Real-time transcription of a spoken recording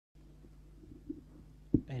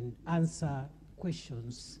and answer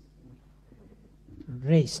questions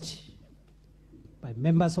raised by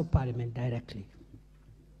members of parliament directly.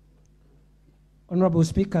 Honorable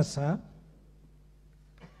Speaker, sir,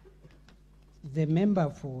 the member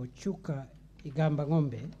for Chuka Igamba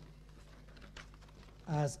Ng'ombe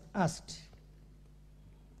has asked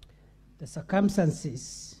the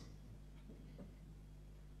circumstances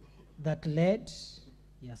that led,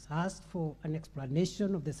 he has asked for an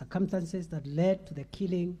explanation of the circumstances that led to the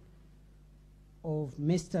killing of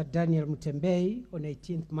Mr. Daniel Mutembei on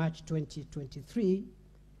 18th March 2023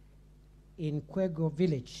 in Kwego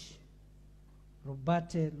Village,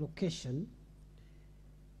 Robate location,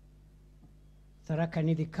 Tharaka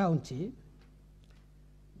Nithi County,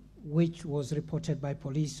 which was reported by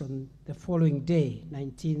police on the following day,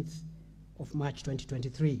 19th of March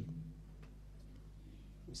 2023.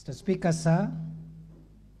 Mr. Speaker, sir,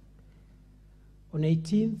 on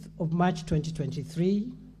 18th of March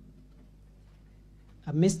 2023,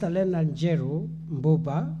 a Mr. Leonard Njeru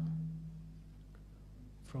Mbuba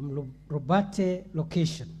from Robate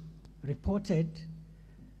location reported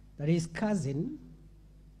that his cousin,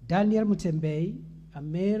 Daniel Mutembei, a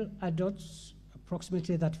male adult,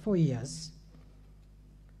 approximately 34 years,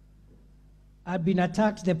 had been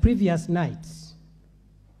attacked the previous night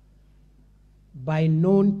by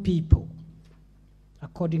known people,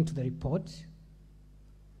 according to the report,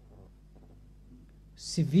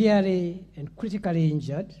 severely and critically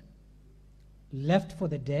injured, left for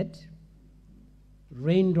the dead,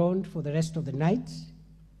 rained on for the rest of the night,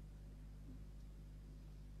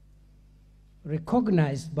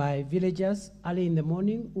 recognized by villagers early in the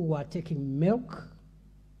morning who were taking milk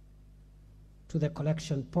to the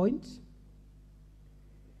collection point,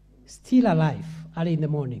 still alive early in the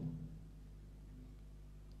morning.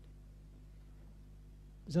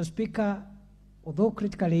 Mr. Speaker, although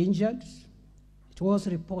critically injured, it was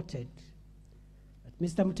reported that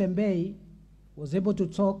Mr. Mutembei was able to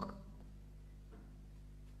talk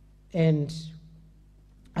and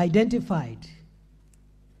identified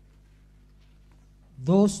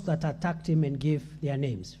those that attacked him and gave their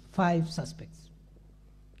names, 5 suspects.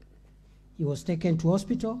 He was taken to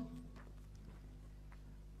hospital,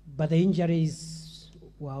 but the injuries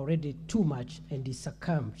were already too much and he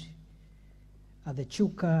succumbed at the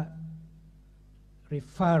Chuka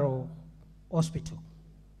Referral Hospital.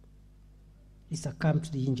 He succumbed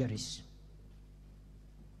to the injuries.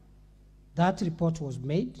 That report was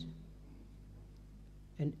made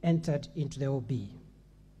and entered into the OB.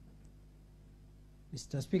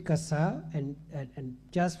 Mr. Speaker, sir, and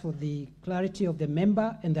just for the clarity of the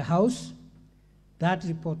member and the House, that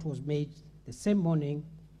report was made the same morning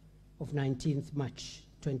of 19th March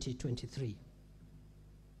 2023.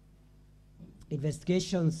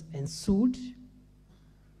 Investigations ensued,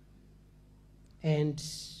 and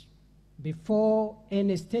before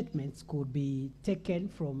any statements could be taken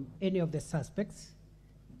from any of the suspects,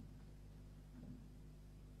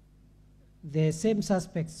 the same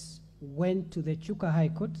suspects went to the Chuka High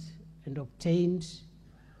Court and obtained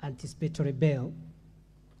anticipatory bail,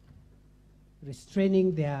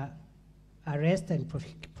 restraining their arrest and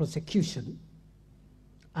prosecution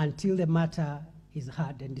until the matter is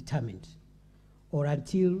heard and determined, or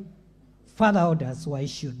until further orders were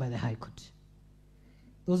issued by the High Court.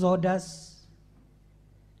 Those orders,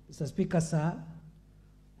 Mr. Speaker, sir,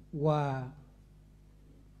 were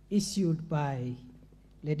issued by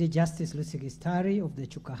Lady Justice Lucy Gistari of the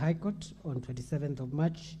Chuka High Court on 27th of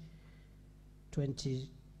March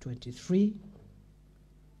 2023,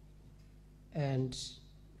 and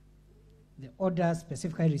the order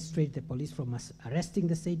specifically restrained the police from arresting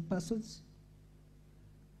the said persons.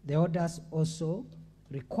 The orders also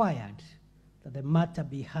required that the matter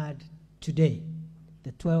be heard today,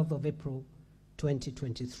 the 12th of April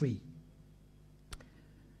 2023.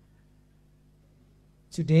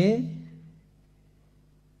 Today,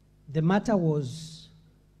 the matter was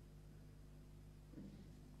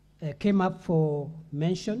came up for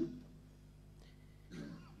mention,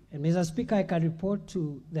 and Mr. Speaker, I can report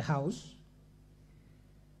to the House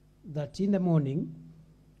that in the morning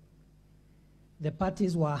the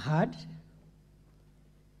parties were heard,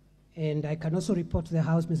 and I can also report to the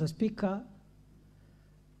House, Mr. Speaker,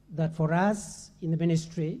 that for us in the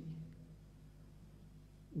ministry,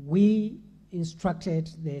 we instructed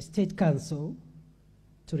the State Council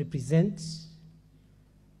to represent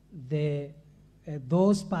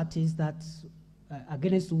those parties that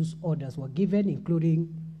against whose orders were given,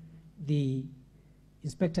 including the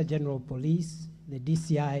Inspector General of Police, the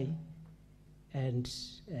DCI, and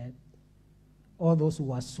all those who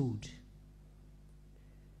were sued.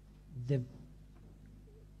 The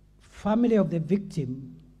family of the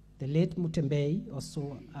victim The late Mutembe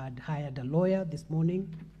also had hired a lawyer this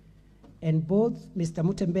morning, and both Mr.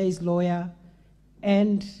 Mutembe's lawyer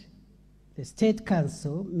and the State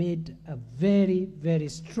Council made a very, very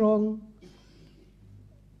strong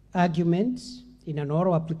argument in an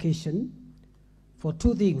oral application for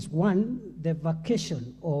two things. One, the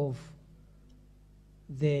vacation of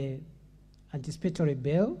the anticipatory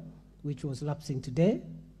bail, which was lapsing today,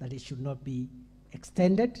 that it should not be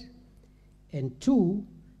extended. And two,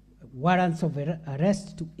 warrants of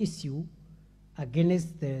arrest to issue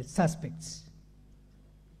against the suspects.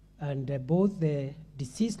 And both the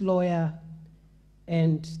deceased lawyer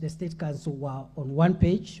and the State Council were on one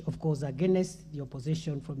page, of course, against the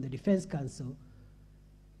opposition from the Defense Council.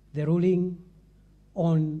 The ruling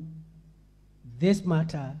on this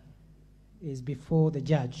matter is before the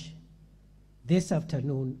judge this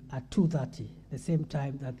afternoon at 2:30, the same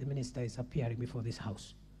time that the minister is appearing before this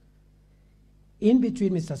House. In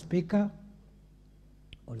between, Mr. Speaker,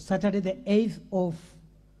 on Saturday, the 8th of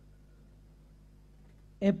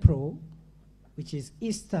April, which is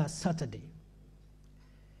Easter Saturday,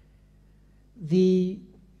 the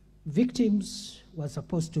victims were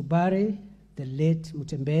supposed to bury the late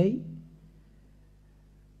Mutembe,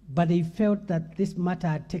 but they felt that this matter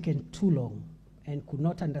had taken too long and could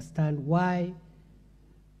not understand why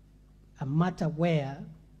a matter where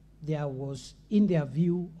there was, in their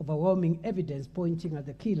view, overwhelming evidence pointing at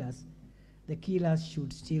the killers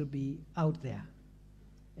should still be out there.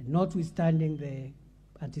 And notwithstanding the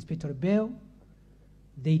anticipatory bail,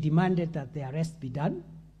 they demanded that the arrest be done.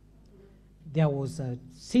 There was a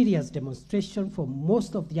serious demonstration for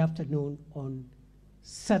most of the afternoon on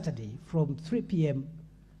Saturday, from 3 p.m.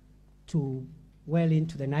 to well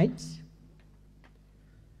into the night.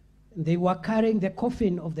 They were carrying the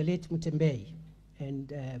coffin of the late Mutembe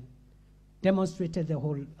and demonstrated the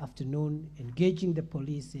whole afternoon, engaging the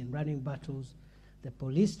police in running battles. The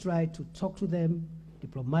police tried to talk to them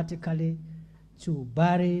diplomatically to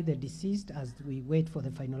bury the deceased as we wait for the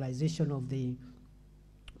finalization of the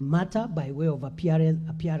matter by way of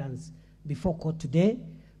appearance before court today,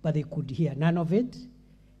 but they could hear none of it.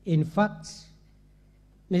 In fact,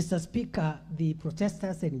 Mr. Speaker, the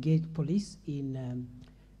protesters engaged police in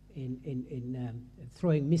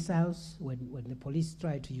throwing missiles when the police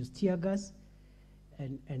tried to use tear gas,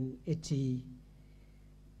 and it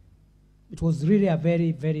was really a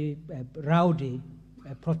very, very rowdy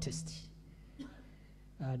protest.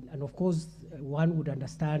 And of course, one would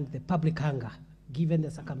understand the public anger, given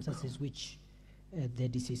the circumstances which the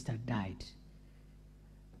deceased had died.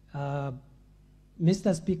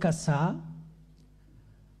 Mr. Speaker, sir,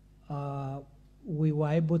 we were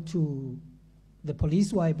able to, the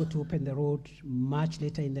police were able to open the road much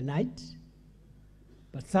later in the night,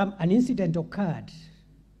 but an incident occurred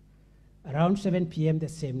around 7 p.m. the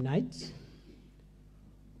same night.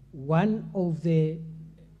 One of the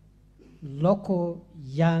local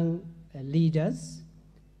young leaders,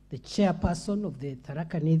 the chairperson of the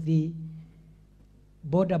Tharaka Nithi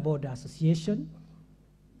Border Association,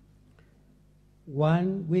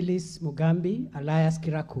 one Willis Mugambi, alias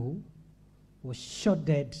Kiraku, was shot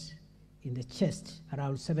dead in the chest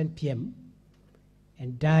around 7 p.m.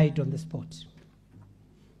 and died on the spot.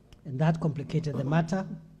 And that complicated the matter.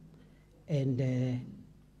 And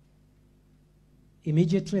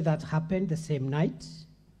immediately that happened the same night,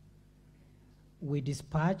 we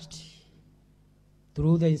dispatched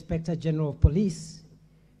through the Inspector General of Police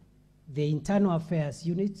the Internal Affairs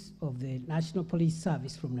Unit of the National Police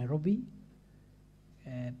Service from Nairobi.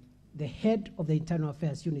 The head of the Internal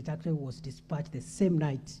Affairs Unit actually was dispatched the same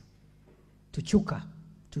night to Chuka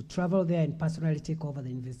to travel there and personally take over the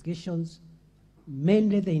investigations,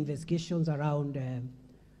 mainly the investigations around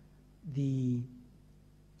the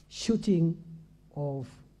shooting of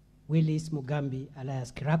Willis Mugambi,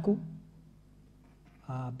 alias Kiraku,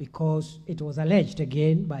 because it was alleged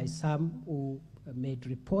again by some who made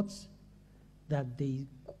reports that they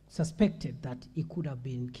suspected that he could have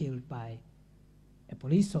been killed by a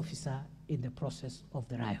police officer in the process of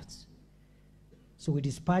the riots. So we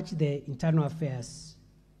dispatched the Internal Affairs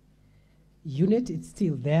Unit. It's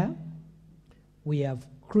still there. We have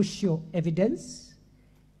crucial evidence,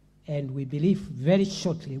 and we believe very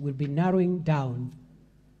shortly we'll be narrowing down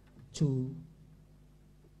to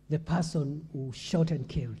the person who shot and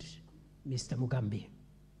killed Mr. Mugambi.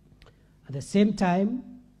 At the same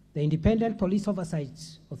time, the Independent Police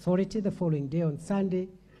Oversight Authority the following day on Sunday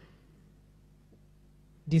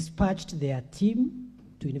dispatched their team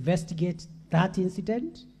to investigate that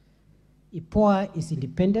incident. IPOA is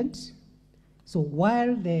independent. So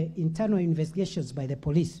while the internal investigations by the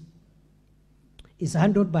police is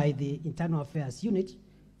handled by the Internal Affairs Unit,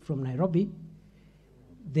 from Nairobi.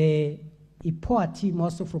 The IPOA team,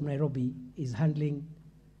 also from Nairobi, is handling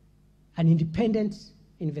an independent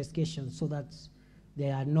investigation so that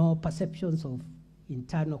there are no perceptions of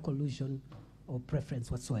internal collusion or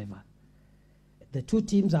preference whatsoever. The two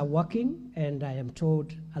teams are working, and I am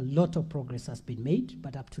told a lot of progress has been made,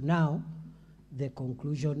 but up to now, the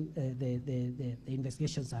conclusion, the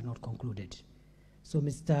investigations are not concluded. So,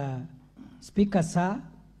 Mr. Speaker, sir,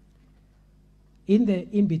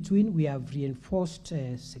 in between, we have reinforced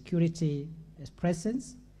security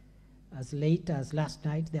presence. As late as last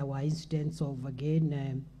night, there were incidents of,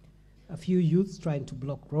 again, a few youths trying to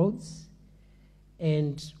block roads.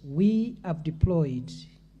 And we have deployed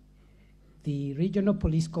the regional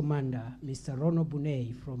police commander, Mr. Rono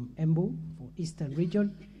Bunei from Embu for Eastern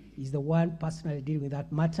Region. Is the one personally dealing with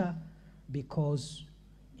that matter because,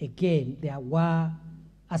 again, there were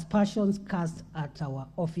aspersions cast at our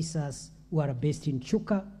officers who are based in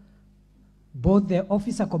Chuka. Both the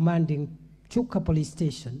officer commanding Chuka Police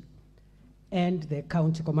Station and the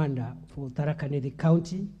county commander for Tharaka Nithi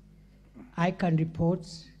County. I can report,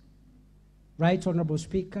 Right Honorable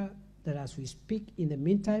Speaker, that as we speak, in the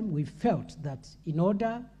meantime, we felt that in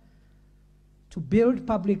order to build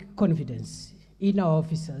public confidence in our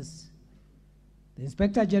officers, the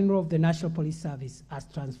Inspector General of the National Police Service has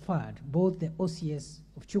transferred both the OCS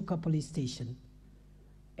of Chuka Police Station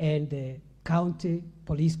and the County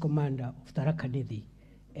Police Commander of Tharaka Nithi,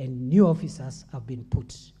 and new officers have been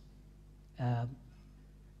put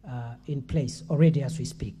in place already as we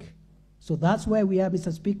speak. So that's where we are,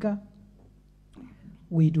 Mr. Speaker.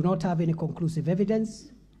 We do not have any conclusive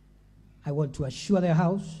evidence. I want to assure the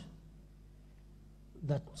House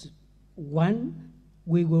that, one,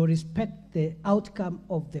 we will respect the outcome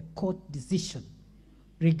of the court decision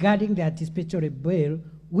regarding the anticipatory bail,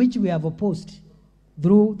 which we have opposed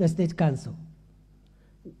through the State Council.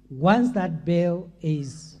 Once that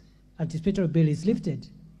anticipatory bail is lifted,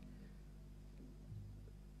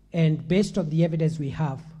 and based on the evidence we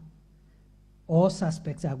have, all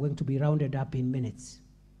suspects are going to be rounded up in minutes.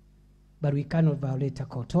 But we cannot violate a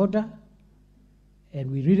court order,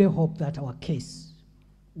 and we really hope that our case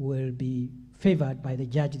will be favored by the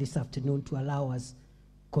judge this afternoon to allow us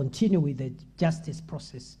continue with the justice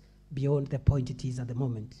process beyond the point it is at the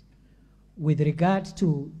moment. With regard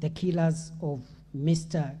to the killers of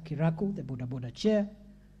Mr. Kiraku, the Boda Boda chair,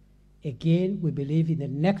 again, we believe in the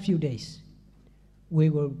next few days, we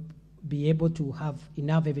will be able to have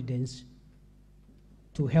enough evidence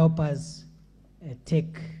to help us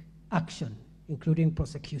take action, including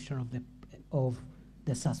prosecution of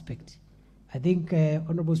the suspect. I think,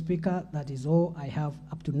 Honorable Speaker, that is all I have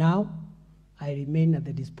up to now. I remain at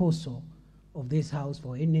the disposal of this House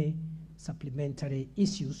for any supplementary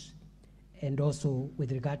issues, and also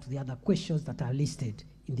with regard to the other questions that are listed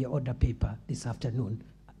in the order paper this afternoon.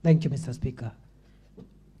 Thank you, Mr. Speaker.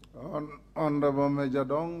 Honorable Major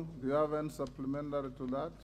Dong, do you have any supplementary to that?